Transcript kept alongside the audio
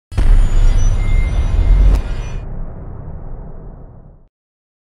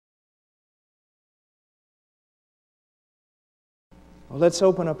Well, let's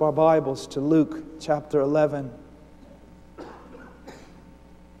open up our Bibles to Luke chapter 11.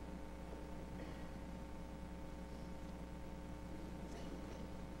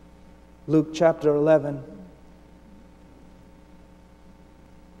 Luke chapter 11,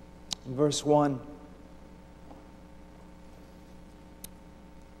 verse 1.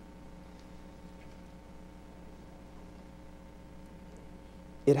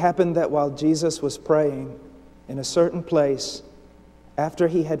 It happened that while Jesus was praying in a certain place, after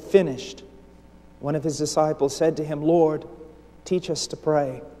he had finished, one of his disciples said to him, "Lord, teach us to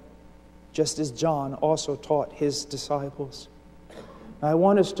pray, just as John also taught his disciples." Now, I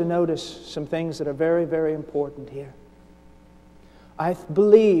want us to notice some things that are very, very important here. I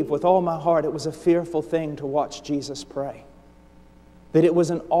believe with all my heart it was a fearful thing to watch Jesus pray. That it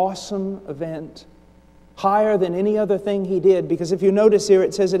was an awesome event, higher than any other thing he did. Because if you notice here,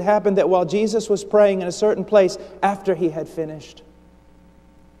 it says it happened that while Jesus was praying in a certain place after he had finished,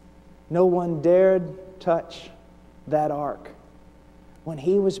 no one dared touch that ark. When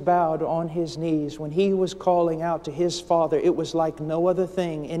he was bowed on his knees, when he was calling out to his Father, it was like no other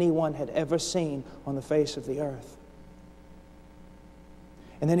thing anyone had ever seen on the face of the earth.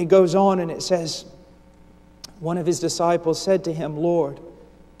 And then he goes on and it says, one of his disciples said to him, "Lord,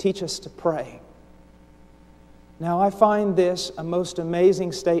 teach us to pray." Now I find this a most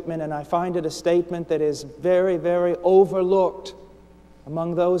amazing statement, and I find it a statement that is very, very overlooked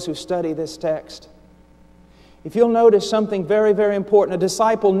among those who study this text. If you'll notice something very, very important, a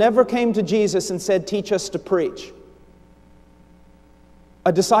disciple never came to Jesus and said, "Teach us to preach."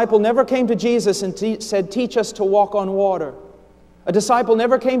 A disciple never came to Jesus and said, "Teach us to walk on water." A disciple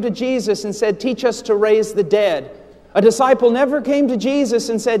never came to Jesus and said, "Teach us to raise the dead." A disciple never came to Jesus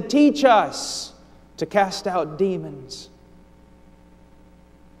and said, "Teach us to cast out demons."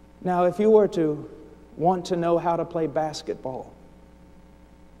 Now, if you were to want to know how to play basketball,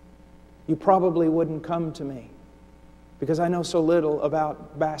 you probably wouldn't come to me because I know so little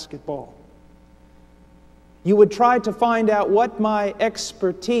about basketball. You would try to find out what my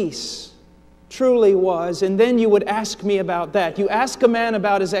expertise truly was, and then you would ask me about that. You ask a man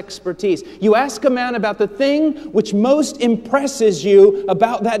about his expertise. You ask a man about the thing which most impresses you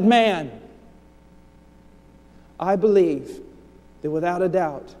about that man. I believe that without a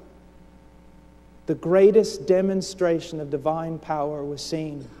doubt, the greatest demonstration of divine power was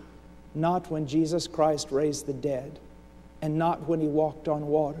seen not when Jesus Christ raised the dead, and not when he walked on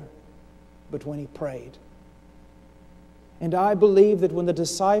water, but when he prayed. And I believe that when the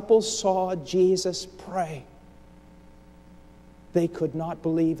disciples saw Jesus pray, they could not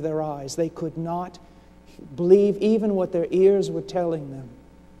believe their eyes. They could not believe even what their ears were telling them.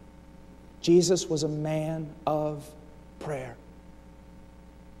 Jesus was a man of prayer.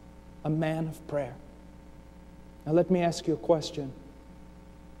 A man of prayer. Now let me ask you a question.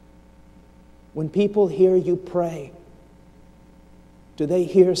 When people hear you pray, do they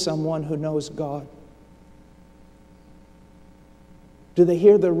hear someone who knows God? Do they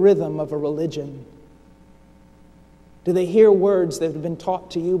hear the rhythm of a religion? Do they hear words that have been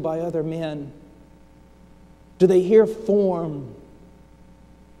taught to you by other men? Do they hear form?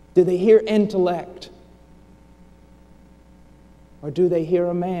 Do they hear intellect? Or do they hear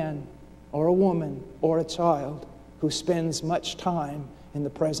a man or a woman or a child who spends much time in the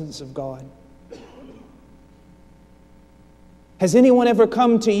presence of God? Has anyone ever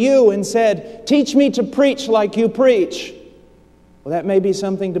come to you and said, "Teach me to preach like you preach"? Well, that may be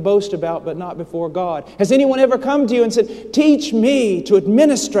something to boast about, but not before God. Has anyone ever come to you and said, "Teach me to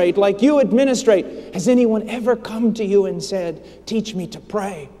administrate like you administrate"? Has anyone ever come to you and said, "Teach me to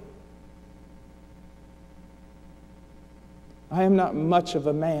pray"? I am not much of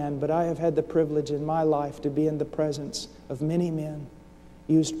a man, but I have had the privilege in my life to be in the presence of many men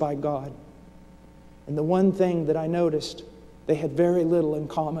used by God. And the one thing that I noticed, they had very little in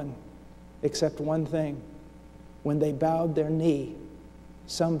common, except one thing. When they bowed their knee,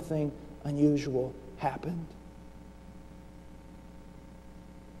 something unusual happened.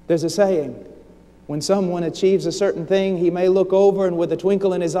 There's a saying, when someone achieves a certain thing, he may look over and with a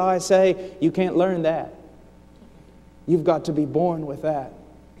twinkle in his eye say, "You can't learn that. You've got to be born with that.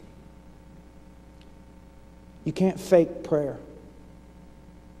 You can't fake prayer."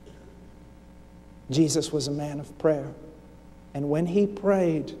 Jesus was a man of prayer. And when he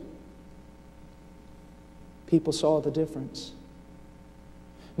prayed, people saw the difference.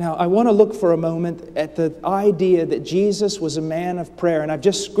 Now, I want to look for a moment at the idea that Jesus was a man of prayer. And I've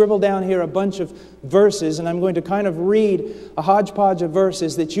just scribbled down here a bunch of verses, and I'm going to kind of read a hodgepodge of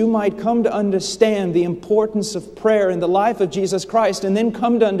verses that you might come to understand the importance of prayer in the life of Jesus Christ, and then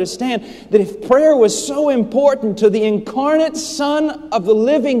come to understand that if prayer was so important to the incarnate Son of the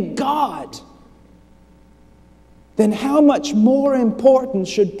living God, then how much more important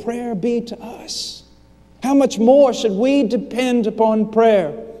should prayer be to us? How much more should we depend upon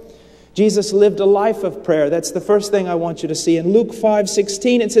prayer? Jesus lived a life of prayer. That's the first thing I want you to see. In Luke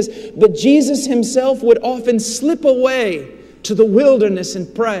 5:16 it says, "But Jesus himself would often slip away to the wilderness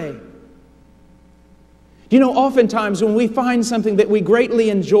and pray." You know, oftentimes when we find something that we greatly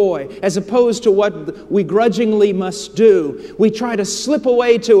enjoy, as opposed to what we grudgingly must do, we try to slip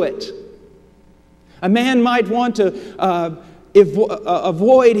away to it. A man might want to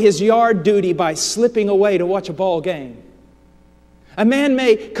avoid his yard duty by slipping away to watch a ball game. A man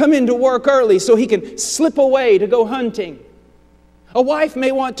may come into work early so he can slip away to go hunting. A wife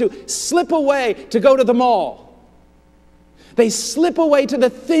may want to slip away to go to the mall. They slip away to the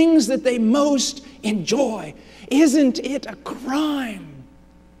things that they most enjoy. Isn't it a crime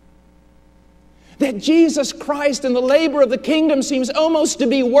that Jesus Christ and the labor of the kingdom seems almost to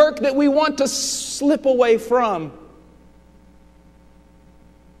be work that we want to slip away from?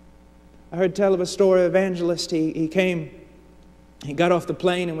 I heard tell of a story of an evangelist. He got off the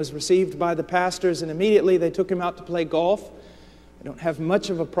plane and was received by the pastors, and immediately they took him out to play golf. I don't have much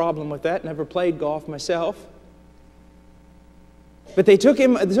of a problem with that. Never played golf myself. But they took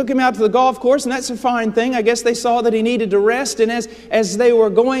him out to the golf course, and that's a fine thing. I guess they saw that he needed to rest, and as they were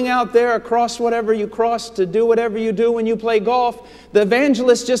going out there across whatever you cross to do whatever you do when you play golf, the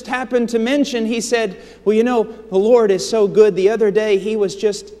evangelist just happened to mention, he said, "Well, you know, the Lord is so good. The other day he was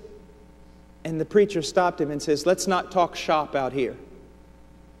just..." And the preacher stopped him and says, "Let's not talk shop out here.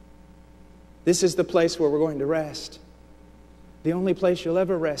 This is the place where we're going to rest. The only place you'll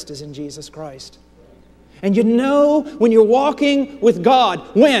ever rest is in Jesus Christ." And you know when you're walking with God,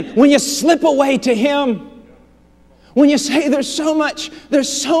 when you slip away to Him, when you say, there's so much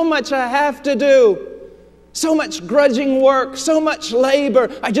I have to do, so much grudging work, so much labor,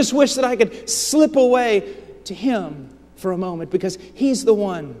 I just wish that I could slip away to Him for a moment, because He's the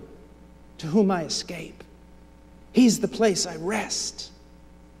one to whom I escape. He's the place I rest.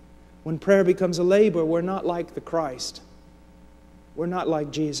 When prayer becomes a labor, we're not like the Christ. We're not like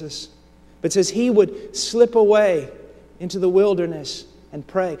Jesus. But it says He would slip away into the wilderness and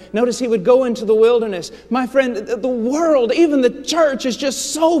pray. Notice He would go into the wilderness. My friend, the world, even the church, is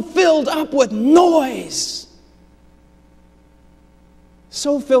just so filled up with noise.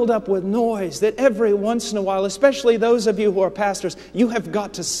 So filled up with noise that every once in a while, especially those of you who are pastors, you have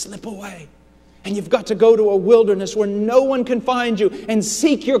got to slip away. And you've got to go to a wilderness where no one can find you and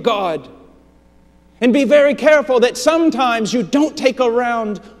seek your God. And be very careful that sometimes you don't take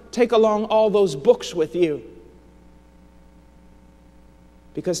along all those books with you.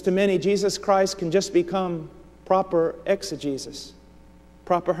 Because to many, Jesus Christ can just become proper exegesis,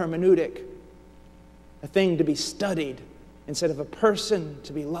 proper hermeneutic, a thing to be studied instead of a person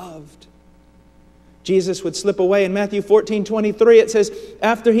to be loved. Jesus would slip away. In Matthew 14:23, it says,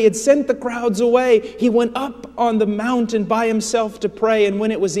 after He had sent the crowds away, He went up on the mountain by Himself to pray, and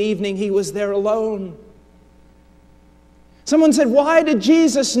when it was evening, He was there alone. Someone said, why did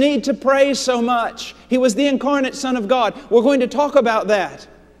Jesus need to pray so much? He was the incarnate Son of God. We're going to talk about that.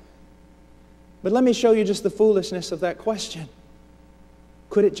 But let me show you just the foolishness of that question.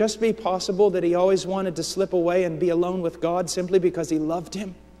 Could it just be possible that He always wanted to slip away and be alone with God simply because He loved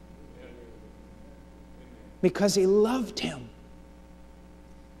Him? Because He loved Him.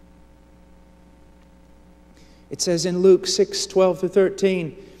 It says in Luke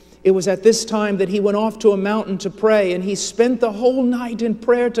 6:12-13, it was at this time that He went off to a mountain to pray, and He spent the whole night in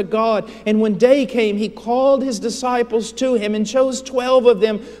prayer to God. And when day came, He called His disciples to Him and chose 12 of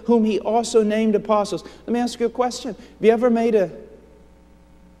them, whom He also named apostles. Let me ask you a question. Have you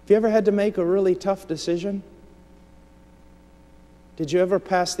ever had to make a really tough decision? Did you ever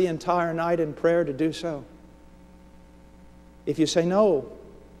pass the entire night in prayer to do so? If you say no,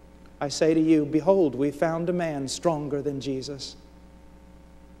 I say to you, behold, we found a man stronger than Jesus.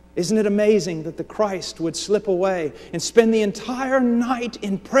 Isn't it amazing that the Christ would slip away and spend the entire night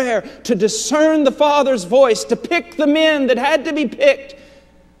in prayer to discern the Father's voice, to pick the men that had to be picked?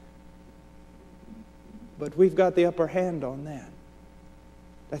 But we've got the upper hand on that.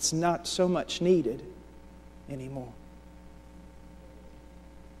 That's not so much needed anymore.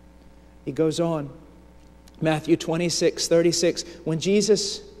 He goes on. Matthew 26:36. When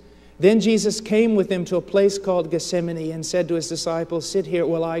Jesus Then Jesus came with them to a place called Gethsemane and said to his disciples, "Sit here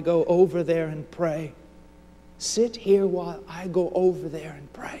while I go over there and pray." Sit here while I go over there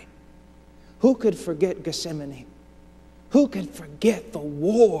and pray. Who could forget Gethsemane? Who could forget the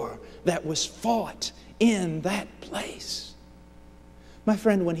war that was fought in that place? My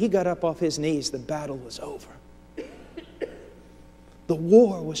friend, when he got up off his knees, the battle was over. The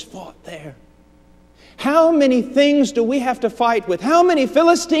war was fought there. How many things do we have to fight with? How many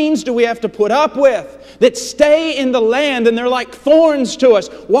Philistines do we have to put up with that stay in the land and they're like thorns to us?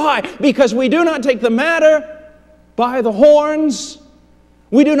 Why? Because we do not take the matter by the horns.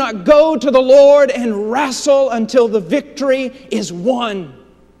 We do not go to the Lord and wrestle until the victory is won.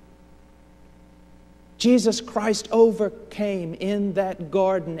 Jesus Christ overcame in that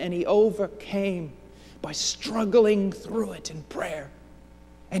garden, and He overcame by struggling through it in prayer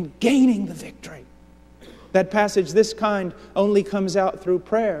and gaining the victory. That passage, this kind, only comes out through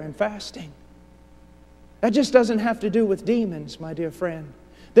prayer and fasting. That just doesn't have to do with demons, my dear friend.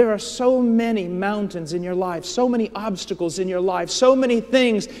 There are so many mountains in your life, so many obstacles in your life, so many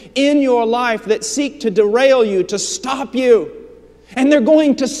things in your life that seek to derail you, to stop you. And they're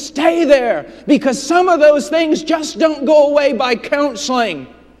going to stay there because some of those things just don't go away by counseling.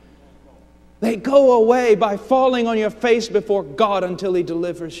 They go away by falling on your face before God until He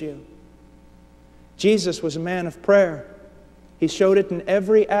delivers you. Jesus was a man of prayer. He showed it in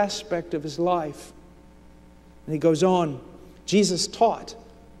every aspect of His life. And He goes on. Jesus taught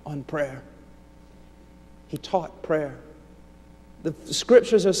on prayer. He taught prayer. The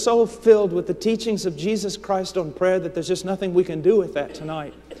Scriptures are so filled with the teachings of Jesus Christ on prayer that there's just nothing we can do with that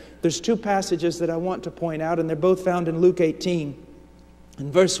tonight. There's two passages that I want to point out, and they're both found in Luke 18.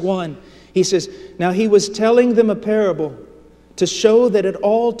 In verse 1, He says, "Now He was telling them a parable to show that at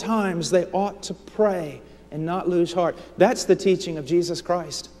all times they ought to pray and not lose heart." That's the teaching of Jesus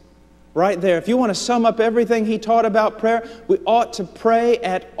Christ. Right there. If you want to sum up everything He taught about prayer, we ought to pray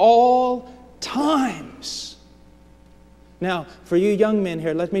at all times. Now, for you young men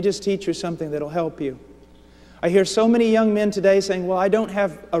here, let me just teach you something that'll help you. I hear so many young men today saying, "Well, I don't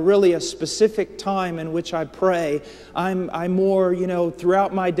have really a specific time in which I pray. I'm more,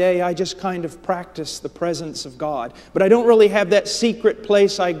 throughout my day, I just kind of practice the presence of God. But I don't really have that secret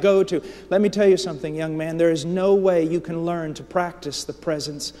place I go to." Let me tell you something, young man. There is no way you can learn to practice the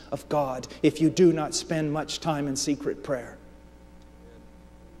presence of God if you do not spend much time in secret prayer.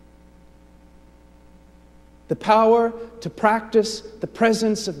 The power to practice the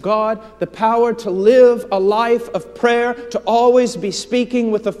presence of God, the power to live a life of prayer, to always be speaking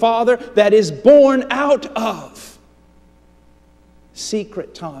with the Father, that is born out of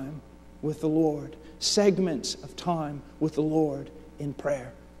secret time with the Lord, segments of time with the Lord in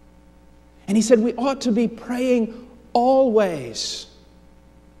prayer. And He said we ought to be praying always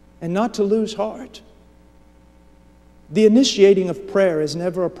and not to lose heart. The initiating of prayer is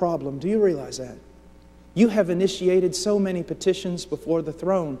never a problem. Do you realize that? You have initiated so many petitions before the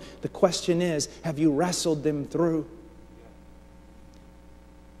throne. The question is, have you wrestled them through?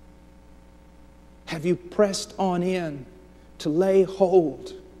 Have you pressed on in to lay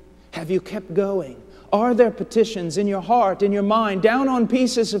hold? Have you kept going? Are there petitions in your heart, in your mind, down on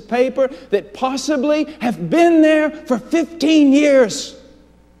pieces of paper that possibly have been there for 15 years?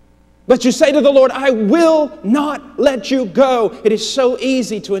 But you say to the Lord, "I will not let you go." It is so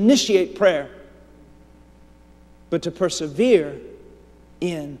easy to initiate prayer, but to persevere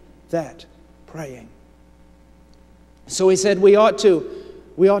in that praying. So He said we ought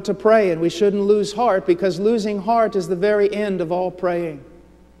to pray, and we shouldn't lose heart, because losing heart is the very end of all praying.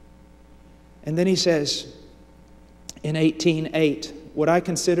 And then He says in 18:8, what I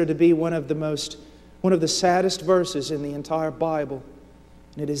consider to be one of the saddest verses in the entire Bible.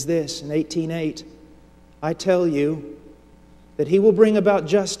 And it is this, in 18:8, "I tell you that He will bring about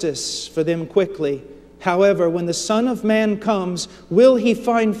justice for them quickly. However, when the Son of Man comes, will He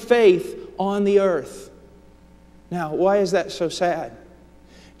find faith on the earth?" Now, why is that so sad?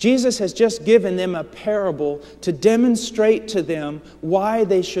 Jesus has just given them a parable to demonstrate to them why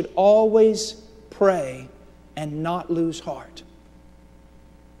they should always pray and not lose heart.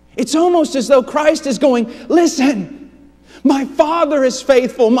 It's almost as though Christ is going, "Listen, my Father is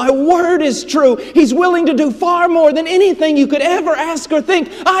faithful. My word is true. He's willing to do far more than anything you could ever ask or think.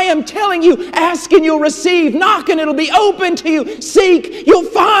 I am telling you, ask and you'll receive. Knock and it'll be open to you. Seek, you'll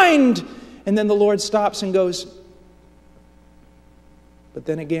find." And then the Lord stops and goes, "But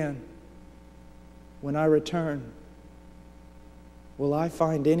then again, when I return, will I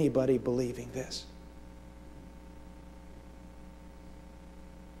find anybody believing this?"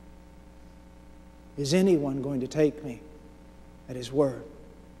 Is anyone going to take me at His word?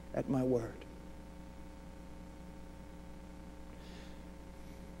 at my word.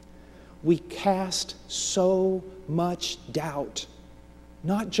 We cast so much doubt,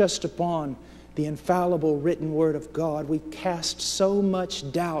 not just upon the infallible written word of God. We cast so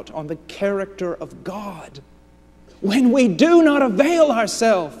much doubt on the character of God when we do not avail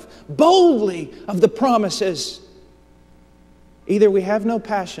ourselves boldly of the promises. Either we have no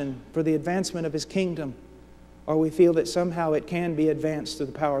passion for the advancement of His kingdom, or we feel that somehow it can be advanced through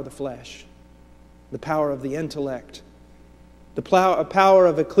the power of the flesh, the power of the intellect, the power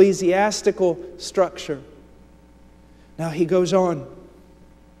of ecclesiastical structure. Now he goes on.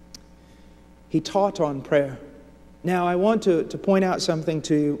 He taught on prayer. Now I want to point out something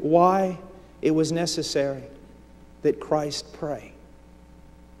to you, why it was necessary that Christ pray.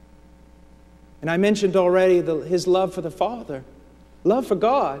 And I mentioned already His love for the Father. Love for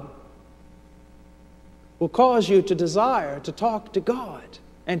God will cause you to desire to talk to God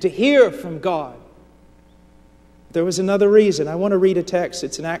and to hear from God. There was another reason. I want to read a text.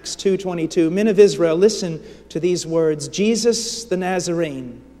 It's in Acts 2:22. Men of Israel, listen to these words. Jesus the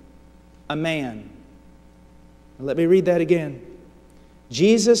Nazarene, a man. Let me read that again.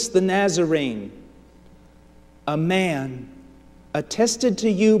 Jesus the Nazarene, a man, attested to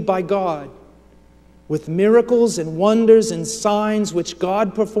you by God with miracles and wonders and signs which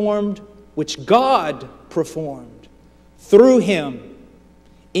God performed through Him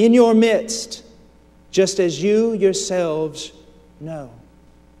in your midst, just as you yourselves know.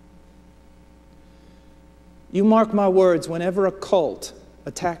 You mark my words, whenever a cult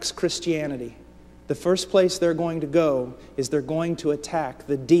attacks Christianity, the first place they're going to go is they're going to attack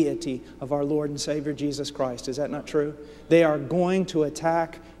the deity of our Lord and Savior Jesus Christ. Is that not true? They are going to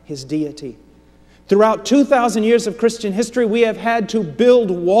attack His deity. Throughout 2,000 years of Christian history, we have had to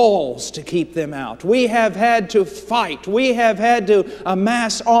build walls to keep them out. We have had to fight. We have had to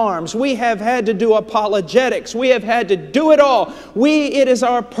amass arms. We have had to do apologetics. We have had to do it all. It is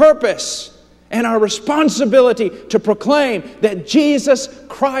our purpose and our responsibility to proclaim that Jesus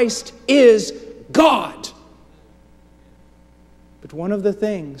Christ is God. But one of the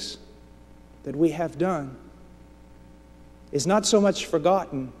things that we have done is not so much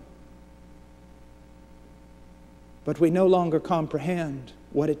forgotten, but we no longer comprehend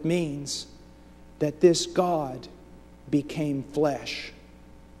what it means that this God became flesh.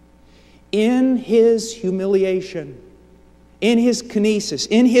 In His humiliation, in His kinesis,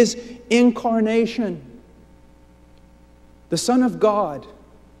 in His incarnation, the Son of God,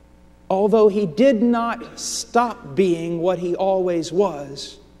 although He did not stop being what He always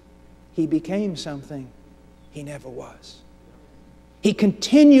was, He became something He never was. He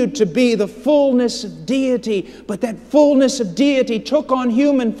continued to be the fullness of deity, but that fullness of deity took on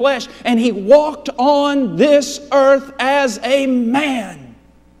human flesh, and He walked on this earth as a man.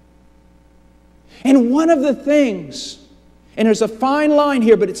 And one of the things, and there's a fine line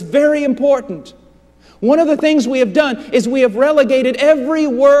here, but it's very important. One of the things we have done is we have relegated every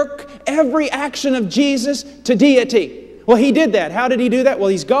work, every action of Jesus to deity. Well, He did that. How did He do that? Well,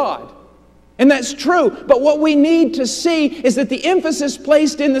 He's God. And that's true. But what we need to see is that the emphasis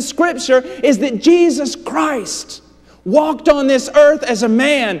placed in the Scripture is that Jesus Christ walked on this earth as a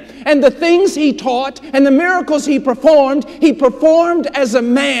man. And the things He taught and the miracles He performed as a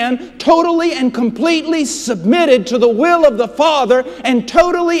man, totally and completely submitted to the will of the Father and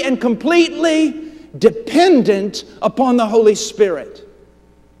totally and completely dependent upon the Holy Spirit.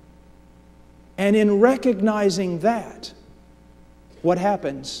 And in recognizing that, what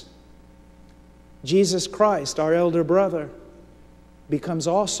happens? Jesus Christ, our elder brother, becomes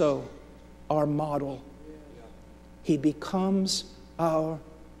also our model. He becomes our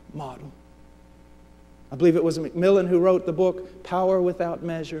model. I believe it was Macmillan who wrote the book, Power Without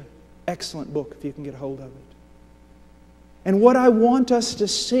Measure. Excellent book if you can get a hold of it. And what I want us to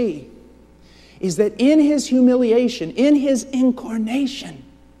see is that in His humiliation, in His incarnation,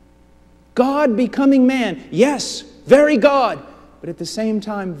 God becoming man, yes, very God, but at the same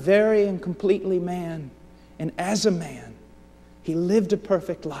time, very and completely man. And as a man, He lived a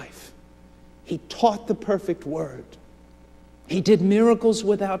perfect life. He taught the perfect word. He did miracles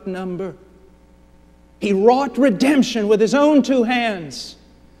without number. He wrought redemption with His own two hands.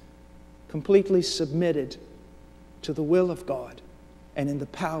 Completely submitted to the will of God and in the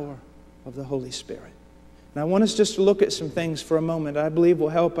power of the Holy Spirit. And I want us just to look at some things for a moment I believe will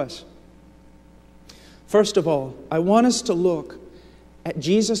help us. First of all, I want us to look at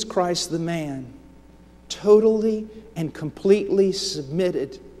Jesus Christ the man, totally and completely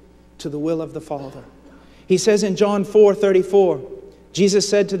submitted to the will of the Father. He says in John 4:34, Jesus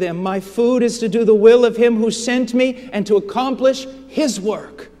said to them, "My food is to do the will of Him who sent me and to accomplish His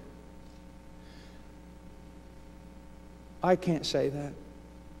work." I can't say that.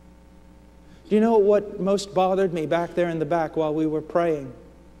 Do you know what most bothered me back there in the back while we were praying?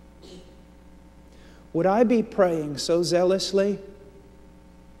 Would I be praying so zealously,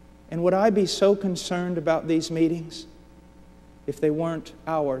 and would I be so concerned about these meetings if they weren't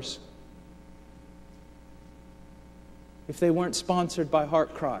ours? If they weren't sponsored by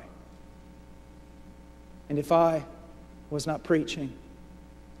Heart Cry? And if I was not preaching?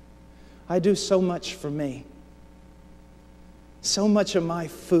 I do so much for me. So much of my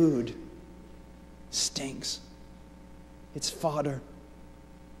food stinks. It's fodder.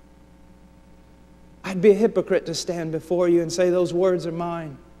 I'd be a hypocrite to stand before you and say those words are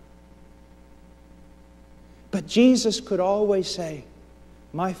mine. But Jesus could always say,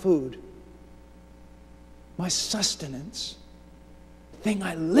 my food, my sustenance, the thing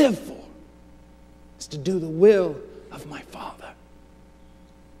I live for, is to do the will of my Father.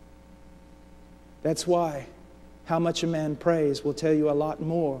 That's why how much a man prays will tell you a lot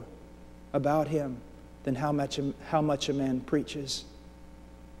more about him than how much a man preaches.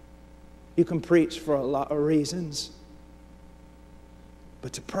 You can preach for a lot of reasons,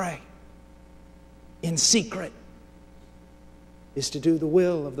 but to pray in secret is to do the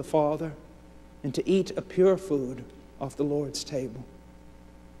will of the Father and to eat a pure food off the Lord's table.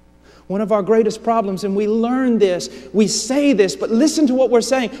 One of our greatest problems, and we learn this, we say this, but listen to what we're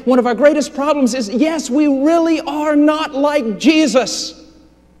saying. One of our greatest problems is, yes, we really are not like Jesus.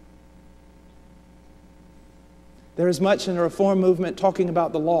 There is much in the Reform movement talking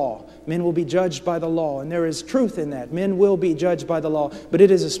about the law. Men will be judged by the law, and there is truth in that. Men will be judged by the law, but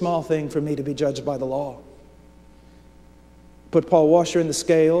it is a small thing for me to be judged by the law. Put Paul Washer in the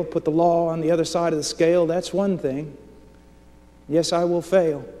scale, put the law on the other side of the scale, that's one thing. Yes, I will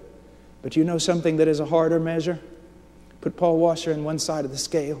fail. But you know something that is a harder measure? Put Paul Washer on one side of the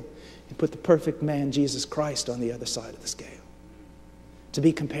scale and put the perfect man, Jesus Christ, on the other side of the scale. To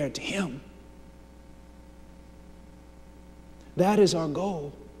be compared to Him. That is our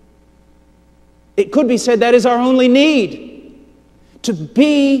goal. It could be said that is our only need. To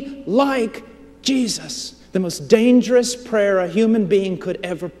be like Jesus. The most dangerous prayer a human being could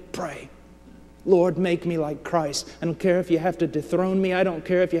ever pray. Lord, make me like Christ. I don't care if you have to dethrone me. I don't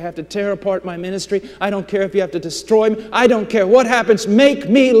care if you have to tear apart my ministry. I don't care if you have to destroy me. I don't care what happens. Make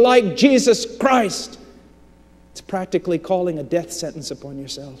me like Jesus Christ. It's practically calling a death sentence upon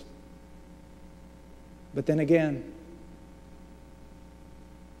yourself. But then again,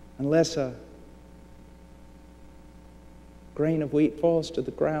 unless a grain of wheat falls to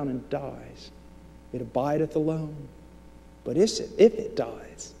the ground and dies, it abideth alone. But if it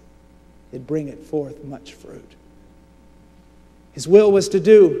dies, it bringeth forth much fruit. His will was to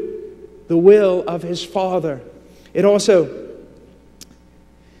do the will of His Father. It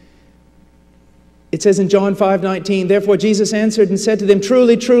says in John 5:19, therefore Jesus answered and said to them,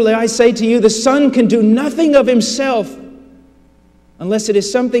 truly, truly, I say to you, the Son can do nothing of Himself unless it is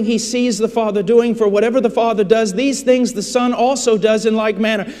something He sees the Father doing. For whatever the Father does, these things the Son also does in like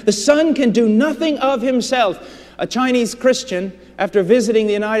manner. The Son can do nothing of Himself. A Chinese Christian, after visiting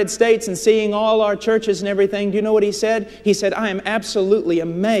the United States and seeing all our churches and everything, do you know what he said? He said, I am absolutely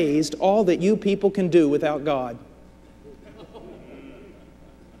amazed all that you people can do without God.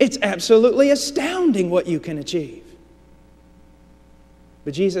 It's absolutely astounding what you can achieve.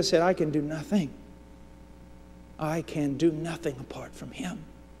 But Jesus said, I can do nothing. I can do nothing apart from Him.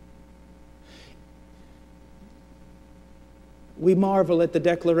 We marvel at the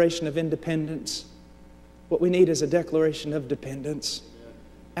Declaration of Independence. What we need is a declaration of dependence.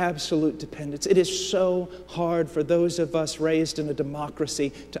 Absolute dependence. It is so hard for those of us raised in a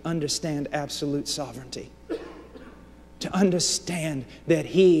democracy to understand absolute sovereignty. To understand that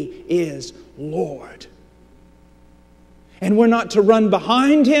He is Lord. And we're not to run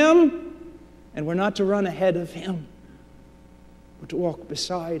behind Him, and we're not to run ahead of Him. We're to walk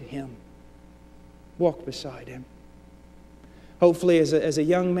beside Him. Walk beside Him. Hopefully, as a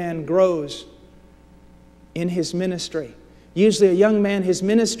young man grows in his ministry, usually a young man, his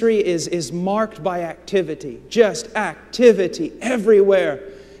ministry is marked by activity. Just activity everywhere.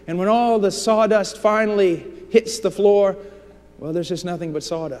 And when all the sawdust finally hits the floor, well, there's just nothing but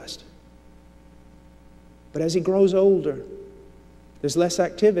sawdust. But as he grows older, there's less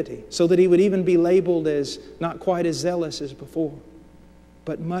activity, so that he would even be labeled as not quite as zealous as before.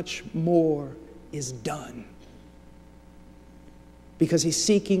 But much more is done. Because he's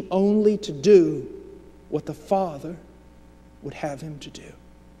seeking only to do what the Father would have him to do.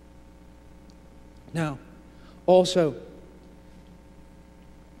 Now, also,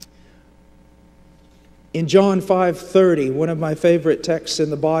 in John 5:30, one of my favorite texts in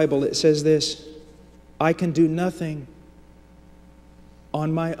the Bible, it says this, I can do nothing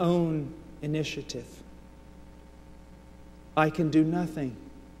on my own initiative. I can do nothing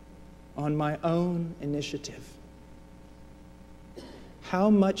on my own initiative. How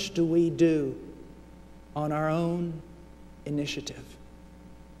much do we do on our own initiative?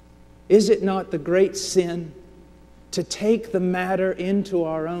 Is it not the great sin to take the matter into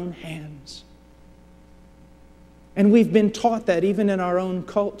our own hands? And we've been taught that even in our own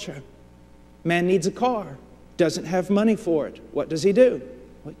culture. Man needs a car, doesn't have money for it. What does he do?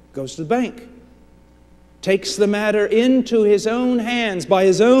 Well, he goes to the bank. Takes the matter into his own hands by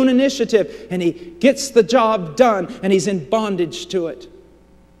his own initiative, and he gets the job done, and he's in bondage to it.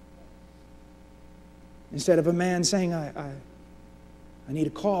 Instead of a man saying, I need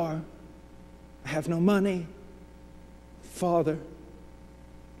a car, I have no money, Father,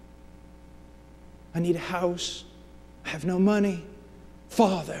 I need a house, I have no money,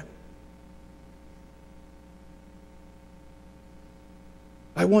 Father,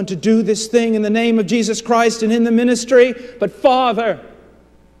 I want to do this thing in the name of Jesus Christ and in the ministry, but Father,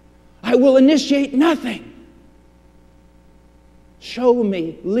 I will initiate nothing. Show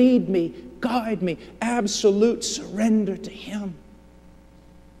me, lead me, guide me. Absolute surrender to Him.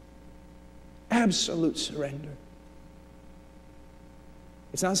 Absolute surrender.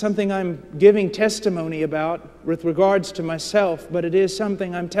 It's not something I'm giving testimony about with regards to myself, but it is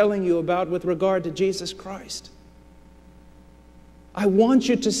something I'm telling you about with regard to Jesus Christ. I want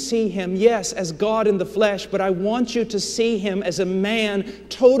you to see Him, yes, as God in the flesh, but I want you to see Him as a man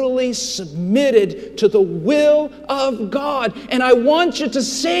totally submitted to the will of God. And I want you to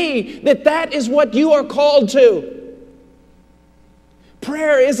see that that is what you are called to.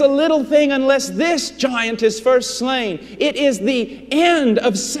 Prayer is a little thing unless this giant is first slain. It is the end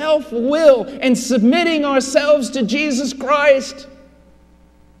of self-will and submitting ourselves to Jesus Christ.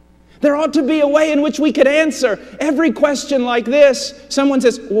 There ought to be a way in which we could answer every question like this. Someone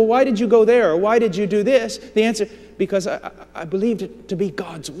says, well, why did you go there? Or why did you do this? The answer, because I believed it to be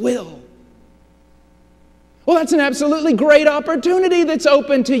God's will. Well, that's an absolutely great opportunity that's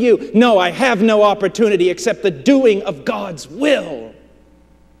open to you. No, I have no opportunity except the doing of God's will.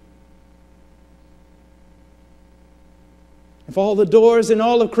 If all the doors in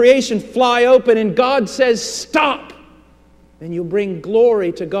all of creation fly open and God says, stop, then you'll bring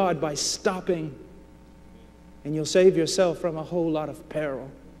glory to God by stopping. And you'll save yourself from a whole lot of peril.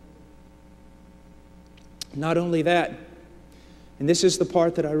 Not only that, and this is the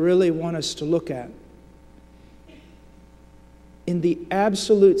part that I really want us to look at. In the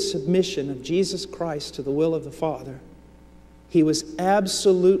absolute submission of Jesus Christ to the will of the Father, He was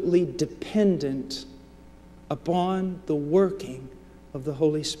absolutely dependent upon the working of the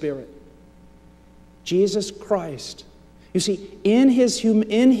Holy Spirit. Jesus Christ, you see, in His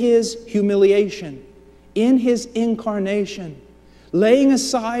humiliation, in His incarnation, laying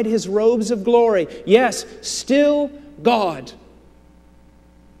aside His robes of glory, yes, still God,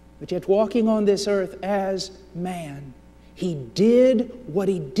 but yet walking on this earth as man, He did what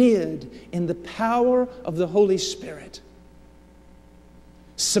He did in the power of the Holy Spirit.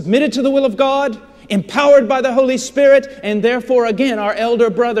 Submitted to the will of God, empowered by the Holy Spirit, and therefore, again, our elder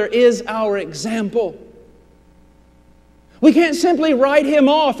brother is our example. We can't simply write him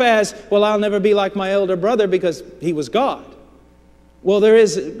off as, well, I'll never be like my elder brother because he was God. Well, there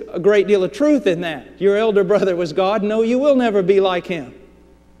is a great deal of truth in that. Your elder brother was God. No, you will never be like him.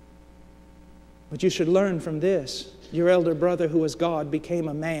 But you should learn from this. Your elder brother who was God became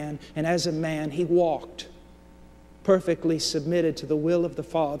a man, and as a man he walked perfectly submitted to the will of the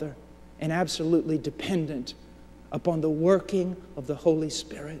Father and absolutely dependent upon the working of the Holy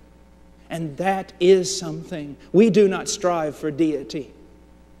Spirit. And that is something. We do not strive for deity,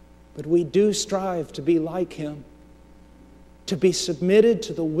 but we do strive to be like Him, to be submitted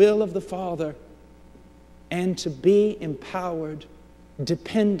to the will of the Father, and to be empowered,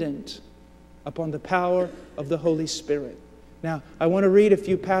 dependent upon the power of the Holy Spirit. Now, I want to read a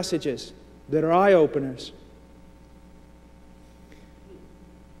few passages that are eye-openers.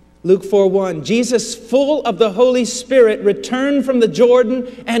 Luke 4:1, Jesus, full of the Holy Spirit, returned from the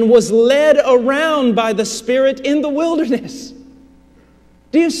Jordan and was led around by the Spirit in the wilderness.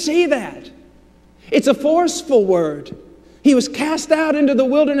 Do you see that? It's a forceful word. He was cast out into the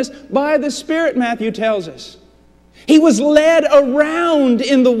wilderness by the Spirit, Matthew tells us. He was led around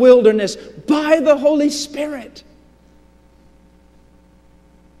in the wilderness by the Holy Spirit.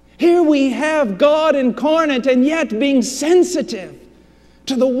 Here we have God incarnate and yet being sensitive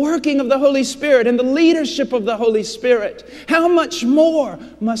to the working of the Holy Spirit and the leadership of the Holy Spirit. How much more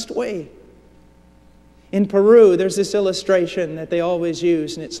must we? In Peru, there's this illustration that they always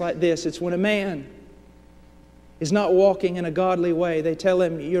use, and it's like this. It's when a man is not walking in a godly way. They tell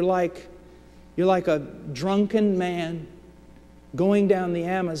him, you're like a drunken man going down the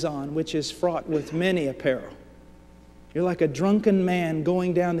Amazon, which is fraught with many a peril. You're like a drunken man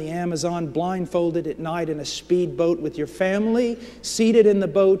going down the Amazon, blindfolded at night in a speedboat with your family seated in the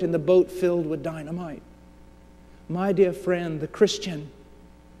boat and the boat filled with dynamite. My dear friend, the Christian,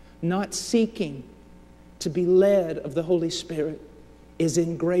 not seeking to be led of the Holy Spirit, is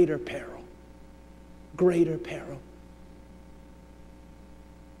in greater peril. Greater peril.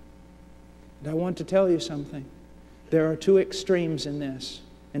 And I want to tell you something. There are two extremes in this,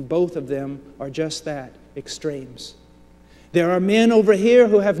 and both of them are just that, extremes. There are men over here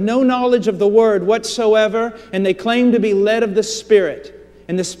who have no knowledge of the Word whatsoever, and they claim to be led of the Spirit.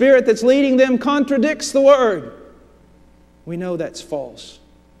 And the Spirit that's leading them contradicts the Word. We know that's false.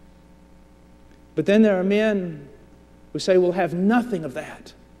 But then there are men who say we'll have nothing of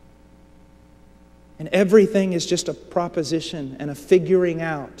that. And everything is just a proposition and a figuring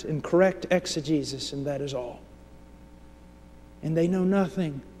out and correct exegesis, and that is all. And they know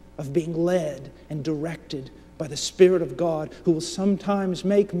nothing of being led and directed by the Spirit of God, who will sometimes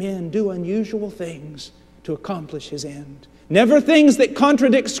make men do unusual things to accomplish His end. Never things that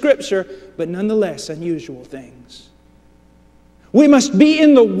contradict Scripture, but nonetheless unusual things. We must be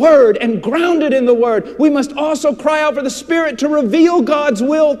in the Word and grounded in the Word. We must also cry out for the Spirit to reveal God's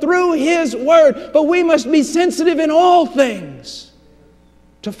will through His Word. But we must be sensitive in all things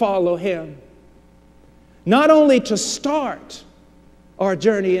to follow Him. Not only to start our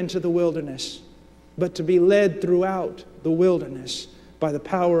journey into the wilderness, but to be led throughout the wilderness by the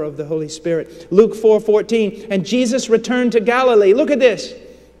power of the Holy Spirit. Luke 4:14, and Jesus returned to Galilee. Look at this.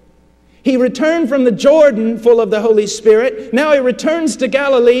 He returned from the Jordan full of the Holy Spirit. Now He returns to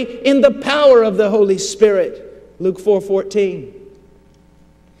Galilee in the power of the Holy Spirit. Luke 4:14.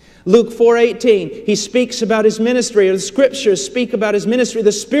 Luke 4:18, He speaks about His ministry, or the Scriptures speak about His ministry.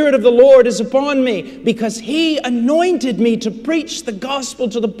 The Spirit of the Lord is upon me, because He anointed me to preach the gospel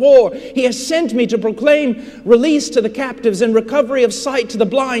to the poor. He has sent me to proclaim release to the captives and recovery of sight to the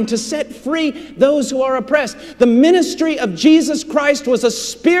blind, to set free those who are oppressed. The ministry of Jesus Christ was a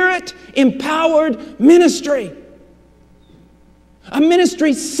Spirit-empowered ministry. A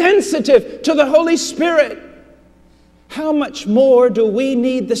ministry sensitive to the Holy Spirit. How much more do we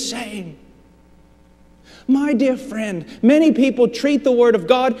need the same? My dear friend, many people treat the Word of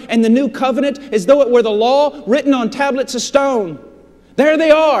God and the New Covenant as though it were the law written on tablets of stone. There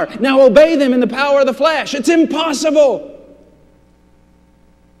they are. Now obey them in the power of the flesh. It's impossible.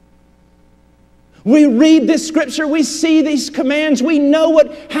 We read this Scripture, we see these commands, we know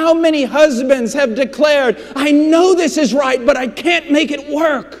how many husbands have declared, I know this is right, but I can't make it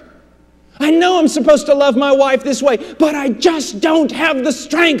work. I know I'm supposed to love my wife this way, but I just don't have the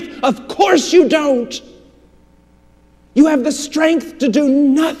strength. Of course you don't. You have the strength to do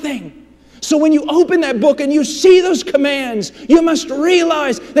nothing. So when you open that book and you see those commands, you must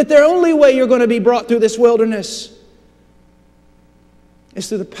realize that the only way you're going to be brought through this wilderness is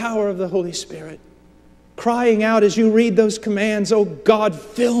through the power of the Holy Spirit. Crying out as you read those commands, oh God,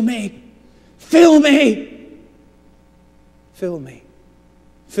 fill me, fill me, fill me,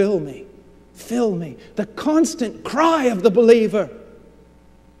 fill me. Fill me. The constant cry of the believer.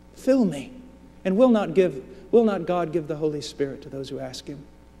 Fill me. And will not God give the Holy Spirit to those who ask Him?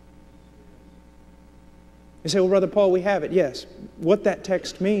 You say, well, Brother Paul, we have it. Yes. What that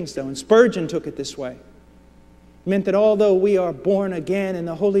text means, though, and Spurgeon took it this way, it meant that although we are born again and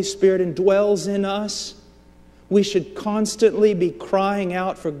the Holy Spirit indwells in us, we should constantly be crying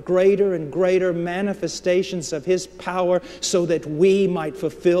out for greater and greater manifestations of His power so that we might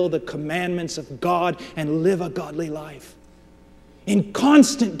fulfill the commandments of God and live a godly life. In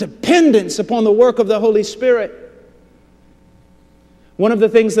constant dependence upon the work of the Holy Spirit. One of the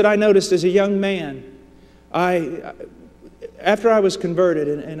things that I noticed as a young man, after I was converted,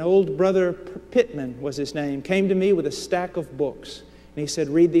 an old brother Pittman was his name, came to me with a stack of books. And he said,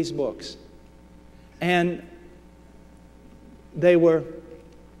 read these books. And they were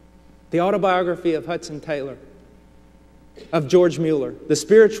the autobiography of Hudson Taylor, of George Mueller, The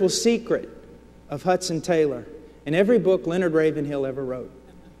Spiritual Secret of Hudson Taylor, and every book Leonard Ravenhill ever wrote.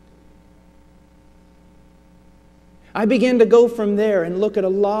 I began to go from there and look at a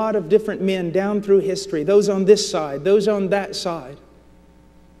lot of different men down through history, those on this side, those on that side,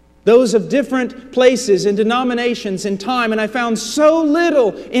 those of different places and denominations in time, and I found so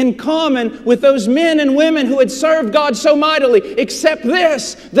little in common with those men and women who had served God so mightily, except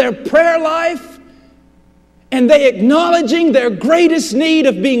this, their prayer life And they acknowledging their greatest need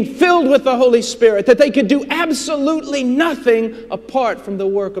of being filled with the Holy Spirit, that they could do absolutely nothing apart from the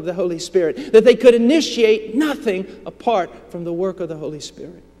work of the Holy Spirit, that they could initiate nothing apart from the work of the Holy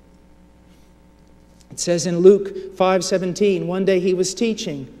Spirit. It says in Luke 5:17, one day he was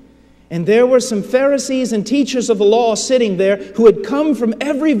teaching, and there were some Pharisees and teachers of the law sitting there who had come from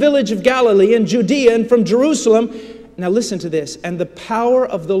every village of Galilee and Judea and from Jerusalem. Now listen to this. And the power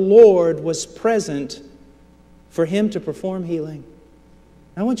of the Lord was present for him to perform healing.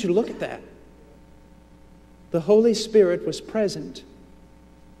 I want you to look at that. The Holy Spirit was present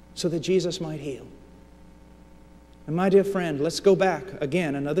so that Jesus might heal. And my dear friend, let's go back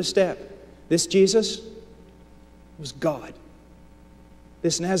again, another step. This Jesus was God.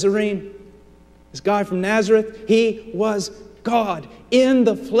 This Nazarene, this guy from Nazareth, he was God in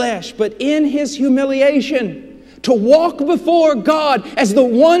the flesh, but in his humiliation, to walk before God as the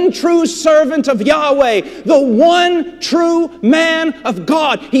one true servant of Yahweh, the one true man of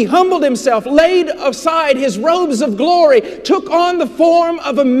God. He humbled himself, laid aside his robes of glory, took on the form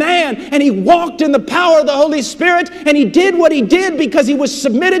of a man, and he walked in the power of the Holy Spirit, and he did what he did because he was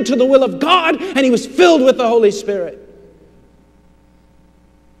submitted to the will of God, and he was filled with the Holy Spirit.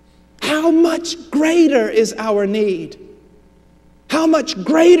 How much greater is our need? How much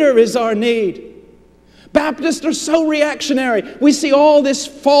greater is our need? Baptists are so reactionary. We see all this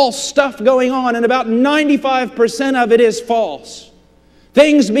false stuff going on, and about 95% of it is false.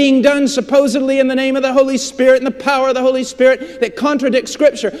 Things being done supposedly in the name of the Holy Spirit and the power of the Holy Spirit that contradict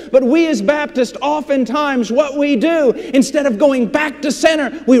Scripture. But we as Baptists, oftentimes what we do, instead of going back to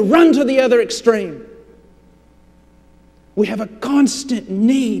center, we run to the other extreme. We have a constant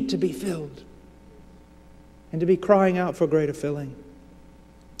need to be filled and to be crying out for greater filling.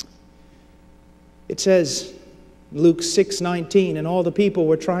 It says, Luke 6:19, and all the people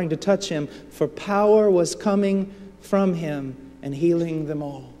were trying to touch him, for power was coming from him and healing them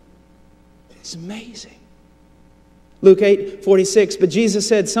all. It's amazing. Luke 8:46, but Jesus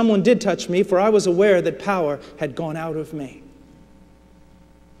said, someone did touch me, for I was aware that power had gone out of me.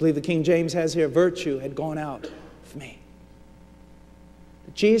 I believe the King James has here, virtue had gone out of me.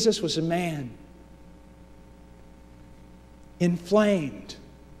 But Jesus was a man inflamed,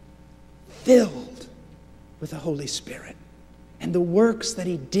 filled with the Holy Spirit. And the works that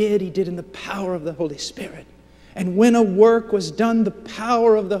he did in the power of the Holy Spirit. And when a work was done, the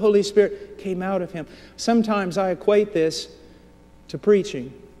power of the Holy Spirit came out of him. Sometimes I equate this to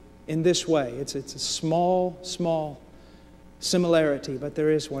preaching in this way. It's a small similarity, but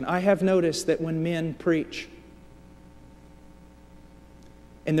there is one. I have noticed that when men preach,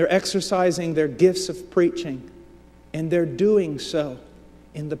 and they're exercising their gifts of preaching, and they're doing so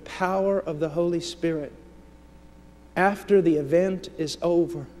in the power of the Holy Spirit, after the event is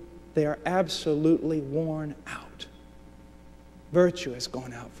over, they are absolutely worn out. Virtue has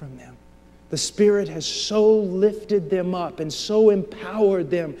gone out from them. The Spirit has so lifted them up and so empowered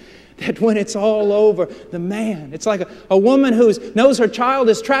them that when it's all over, it's like a woman who knows her child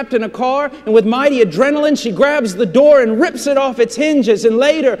is trapped in a car, and with mighty adrenaline, she grabs the door and rips it off its hinges, and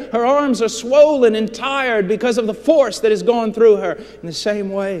later her arms are swollen and tired because of the force that has gone through her. In the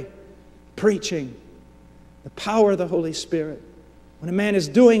same way, preaching, the power of the Holy Spirit, when a man is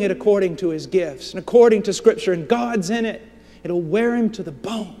doing it according to his gifts and according to Scripture, and God's in it, it'll wear him to the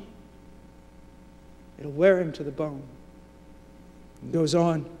bone. It'll wear him to the bone. It goes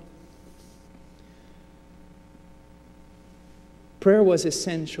on. Prayer was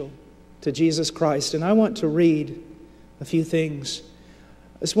essential to Jesus Christ, and I want to read a few things.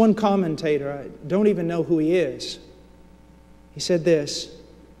 This one commentator, I don't even know who he is. He said this,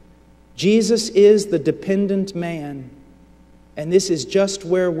 Jesus is the dependent man, and this is just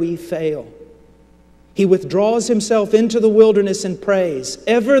where we fail. He withdraws himself into the wilderness and prays,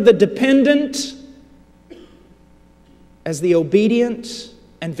 ever the dependent as the obedient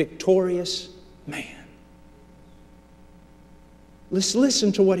and victorious man. Let's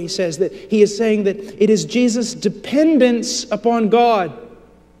listen to what he says, that he is saying that it is Jesus' dependence upon God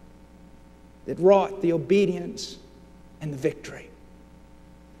that wrought the obedience and the victory.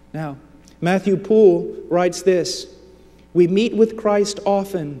 Now, Matthew Poole writes this, we meet with Christ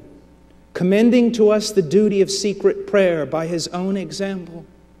often, commending to us the duty of secret prayer by his own example.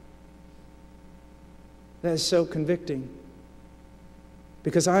 That is so convicting,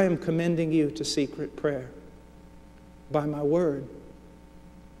 because I am commending you to secret prayer by my word.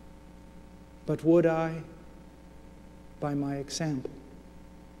 But would I by my example?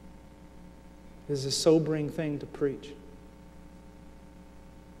 It is a sobering thing to preach.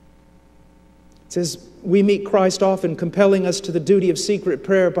 It says, we meet Christ often, compelling us to the duty of secret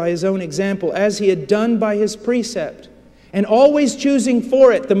prayer by His own example, as He had done by His precept, and always choosing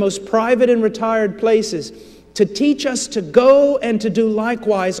for it the most private and retired places, to teach us to go and to do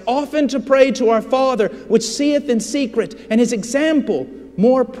likewise, often to pray to our Father, which seeth in secret. And His example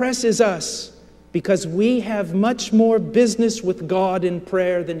more presses us, because we have much more business with God in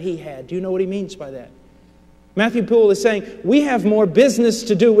prayer than He had. Do you know what he means by that? Matthew Poole is saying, we have more business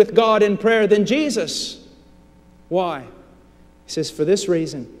to do with God in prayer than Jesus. Why? He says, for this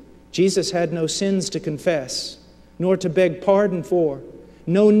reason, Jesus had no sins to confess, nor to beg pardon for,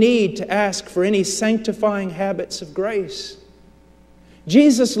 no need to ask for any sanctifying habits of grace.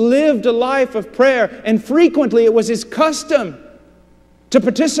 Jesus lived a life of prayer, and frequently it was His custom to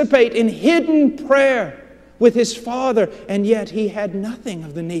participate in hidden prayer with His Father, and yet He had nothing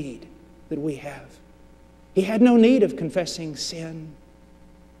of the need that we have. He had no need of confessing sin.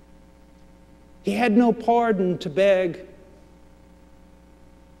 He had no pardon to beg.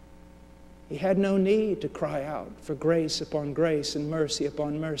 He had no need to cry out for grace upon grace and mercy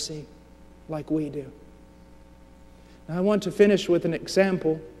upon mercy like we do. Now, I want to finish with an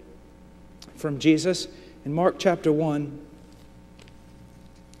example from Jesus in Mark chapter 1.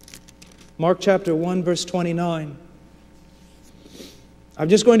 Mark chapter 1, verse 29. I'm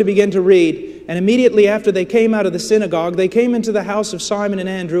just going to begin to read. And immediately after they came out of the synagogue, they came into the house of Simon and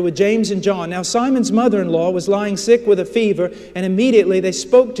Andrew with James and John. Now Simon's mother-in-law was lying sick with a fever, and immediately they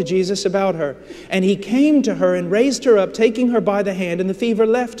spoke to Jesus about her. And He came to her and raised her up, taking her by the hand, and the fever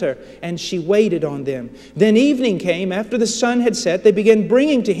left her, and she waited on them. Then evening came, after the sun had set, they began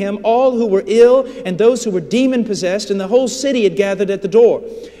bringing to Him all who were ill and those who were demon-possessed, and the whole city had gathered at the door.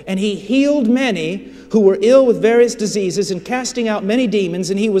 And He healed many who were ill with various diseases, and casting out many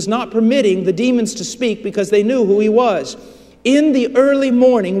demons, and He was not permitting the demons to speak, because they knew who He was. In the early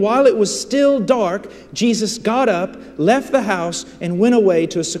morning, while it was still dark, Jesus got up, left the house, and went away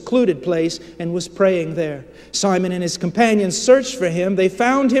to a secluded place, and was praying there. Simon and his companions searched for Him. They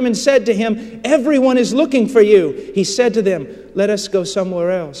found Him and said to Him, "Everyone is looking for you." He said to them, "Let us go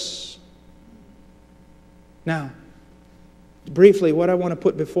somewhere else." Now, briefly, what I want to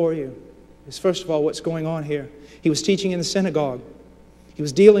put before you is, first of all, what's going on here. He was teaching in the synagogue. He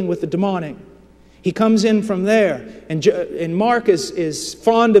was dealing with the demonic. He comes in from there. And Mark is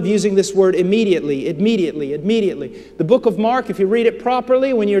fond of using this word immediately. The book of Mark, if you read it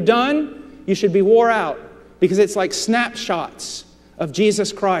properly, when you're done, you should be wore out, because it's like snapshots of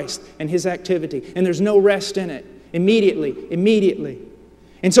Jesus Christ and His activity. And there's no rest in it. Immediately.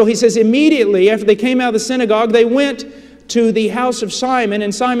 And so he says, immediately after they came out of the synagogue, they went to the house of Simon,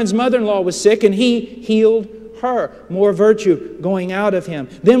 and Simon's mother-in-law was sick, and He healed her. More virtue going out of him.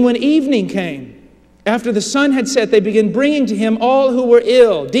 Then when evening came, after the sun had set, they began bringing to Him all who were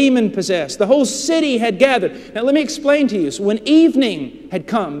ill, demon-possessed. The whole city had gathered. Now let me explain to you. So when evening had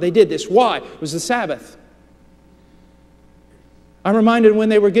come, they did this. Why? It was the Sabbath. I'm reminded when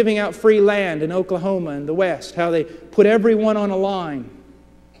they were giving out free land in Oklahoma and the West, how they put everyone on a line.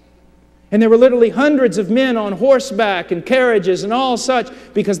 And there were literally hundreds of men on horseback and carriages and all such,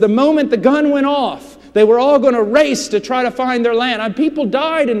 because the moment the gun went off, they were all going to race to try to find their land. People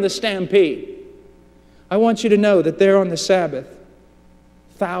died in the stampede. I want you to know that there on the Sabbath,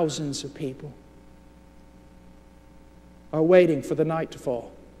 thousands of people are waiting for the night to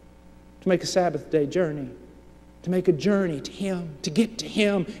fall, to make a Sabbath day journey, to make a journey to Him, to get to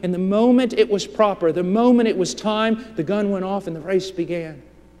Him. And the moment it was proper, the moment it was time, the gun went off and the race began.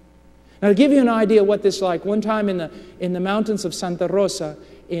 Now, to give you an idea of what this is like, one time in the mountains of Santa Rosa,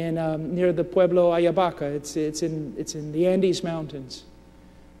 near the Pueblo Ayabaca, it's in the Andes Mountains,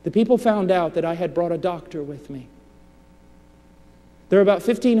 the people found out that I had brought a doctor with me. There were about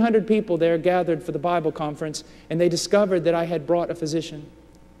 1,500 people there gathered for the Bible conference, and they discovered that I had brought a physician.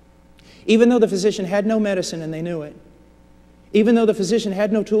 Even though the physician had no medicine and they knew it, even though the physician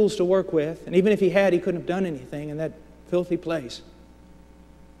had no tools to work with, and even if he had, he couldn't have done anything in that filthy place.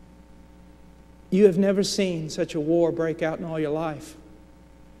 You have never seen such a war break out in all your life.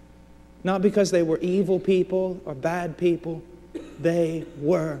 Not because they were evil people or bad people. They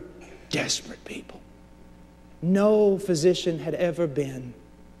were desperate people. No physician had ever been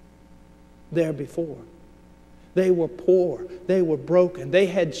there before. They were poor. They were broken. They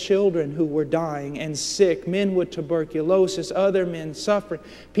had children who were dying and sick. Men with tuberculosis, other men suffering.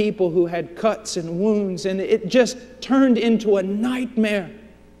 People who had cuts and wounds. And it just turned into a nightmare.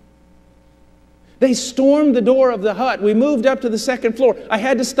 They stormed the door of the hut. We moved up to the second floor. I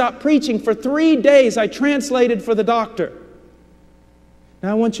had to stop preaching for 3 days. I translated for the doctor.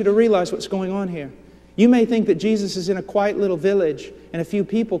 Now I want you to realize what's going on here. You may think that Jesus is in a quiet little village and a few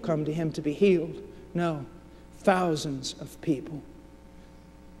people come to Him to be healed. No, thousands of people.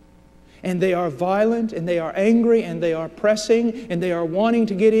 And they are violent, and they are angry, and they are pressing, and they are wanting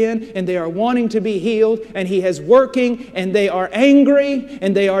to get in, and they are wanting to be healed, and He is working, and they are angry,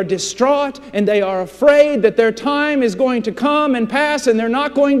 and they are distraught, and they are afraid that their time is going to come and pass, and they're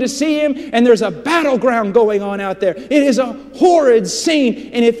not going to see Him, and there's a battleground going on out there. It is a horrid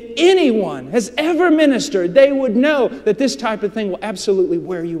scene, and if anyone has ever ministered, they would know that this type of thing will absolutely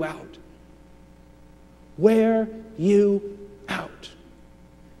wear you out. Wear you out.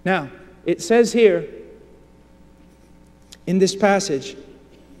 Now, it says here, in this passage,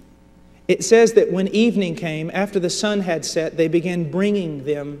 it says that when evening came, after the sun had set, they began bringing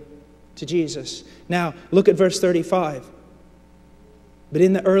them to Jesus. Now, look at verse 35. But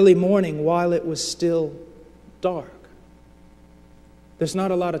in the early morning, while it was still dark. There's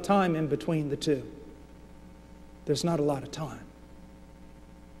not a lot of time in between the two. There's not a lot of time.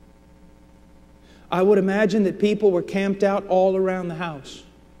 I would imagine that people were camped out all around the house.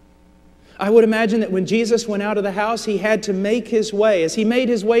 I would imagine that when Jesus went out of the house, He had to make His way. As He made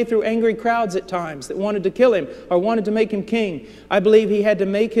His way through angry crowds at times that wanted to kill Him or wanted to make Him king, I believe He had to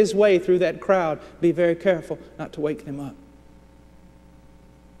make His way through that crowd. Be very careful not to wake them up.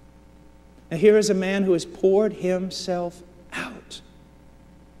 Now here is a man who has poured himself out.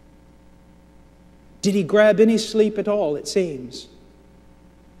 Did He grab any sleep at all, it seems?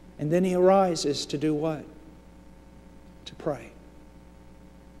 And then He arises to do what? To pray.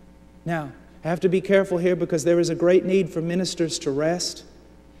 Now, I have to be careful here because there is a great need for ministers to rest.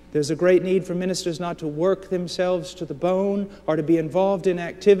 There's a great need for ministers not to work themselves to the bone or to be involved in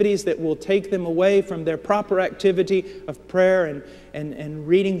activities that will take them away from their proper activity of prayer and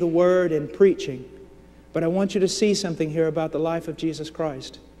reading the Word and preaching. But I want you to see something here about the life of Jesus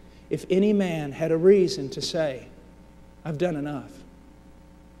Christ. If any man had a reason to say, I've done enough.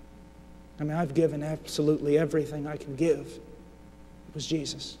 I mean, I've given absolutely everything I can give. It was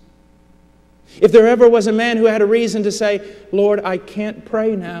Jesus. If there ever was a man who had a reason to say, Lord, I can't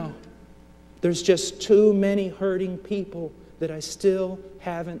pray now. There's just too many hurting people that I still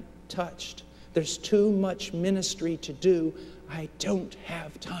haven't touched. There's too much ministry to do. I don't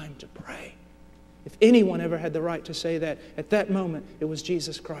have time to pray. If anyone ever had the right to say that, at that moment, it was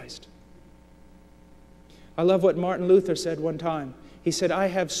Jesus Christ. I love what Martin Luther said one time. He said, I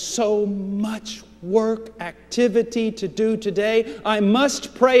have so much work, activity to do today. I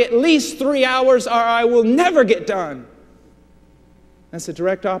must pray at least 3 hours or I will never get done. That's the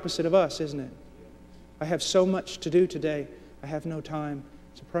direct opposite of us, isn't it? I have so much to do today. I have no time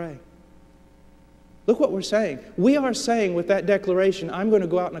to pray. Look what we're saying. We are saying with that declaration, I'm going to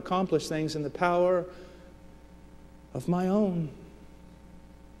go out and accomplish things in the power of my own.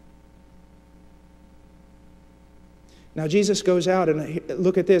 Now Jesus goes out and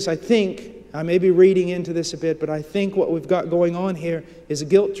look at this. I think, I may be reading into this a bit, but I think what we've got going on here is a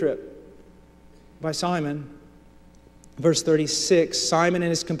guilt trip by Simon. Verse 36, Simon and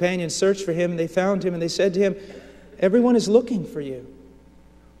his companions searched for Him, and they found Him, and they said to Him, everyone is looking for you.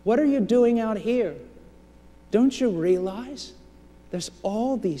 What are you doing out here? Don't you realize there's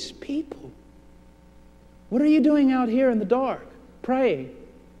all these people? What are you doing out here in the dark, praying?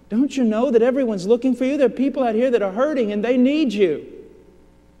 Don't you know that everyone's looking for you? There are people out here that are hurting and they need you.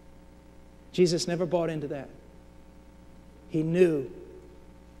 Jesus never bought into that. He knew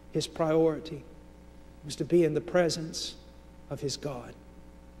His priority was to be in the presence of His God,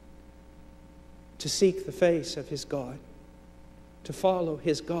 to seek the face of His God, to follow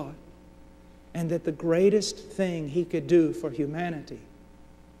His God, and that the greatest thing He could do for humanity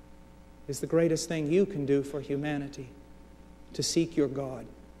is the greatest thing you can do for humanity, to seek your God.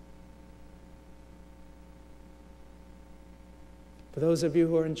 For those of you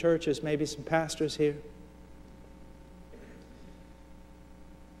who are in churches, maybe some pastors here,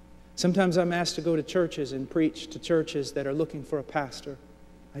 sometimes I'm asked to go to churches and preach to churches that are looking for a pastor.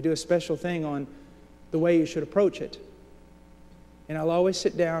 I do a special thing on the way you should approach it. And I'll always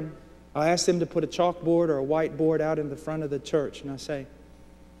sit down. I'll ask them to put a chalkboard or a whiteboard out in the front of the church. And I say,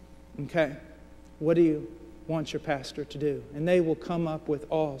 okay, what do you want your pastor to do? And they will come up with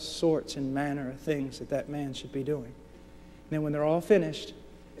all sorts and manner of things that man should be doing. And then when they're all finished,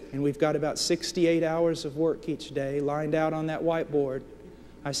 and we've got about 68 hours of work each day lined out on that whiteboard,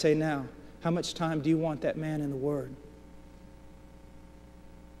 I say, now, how much time do you want that man in the Word?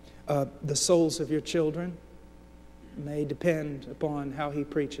 The souls of your children may depend upon how he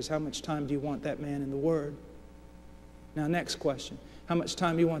preaches. How much time do you want that man in the Word? Now, next question. How much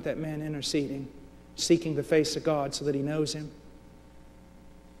time do you want that man interceding, seeking the face of God so that he knows Him?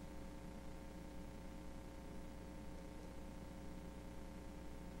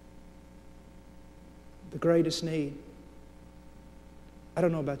 The greatest need. I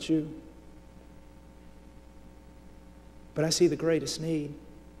don't know about you, but I see the greatest need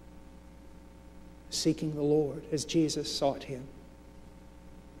seeking the Lord as Jesus sought Him,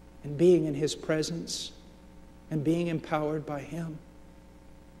 and being in His presence and being empowered by Him.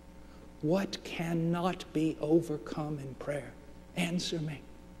 What cannot be overcome in prayer? Answer me.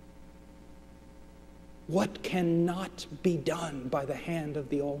 What cannot be done by the hand of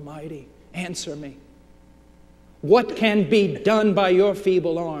the Almighty? Answer me. What can be done by your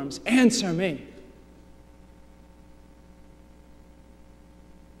feeble arms? Answer me.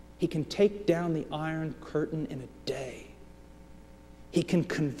 He can take down the iron curtain in a day. He can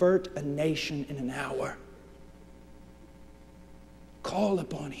convert a nation in an hour. Call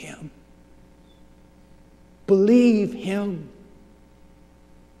upon Him. Believe Him.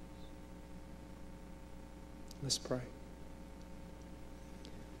 Let's pray.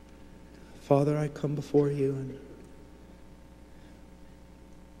 Father, I come before You and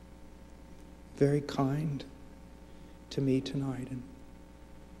very kind to me tonight, and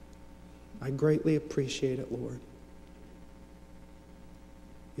I greatly appreciate it, Lord.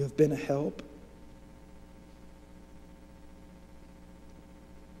 You have been a help,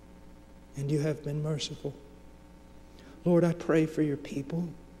 and You have been merciful. Lord, I pray for Your people.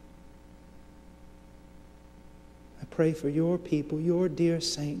 I pray for Your people, Your dear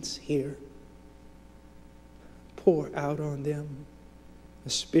saints here. Pour out on them a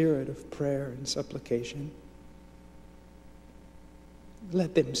spirit of prayer and supplication.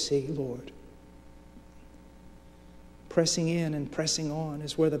 Let them see, Lord. Pressing in and pressing on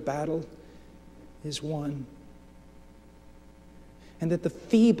is where the battle is won. And that the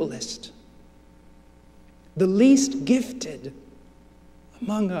feeblest, the least gifted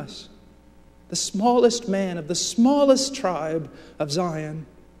among us, the smallest man of the smallest tribe of Zion,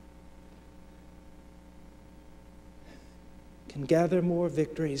 can gather more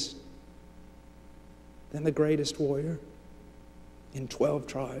victories than the greatest warrior in 12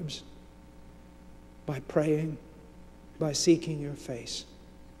 tribes by praying, by seeking Your face,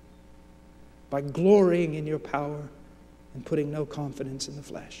 by glorying in Your power and putting no confidence in the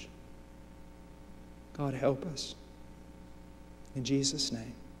flesh. God, help us. In Jesus'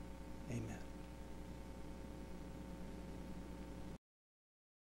 name, amen.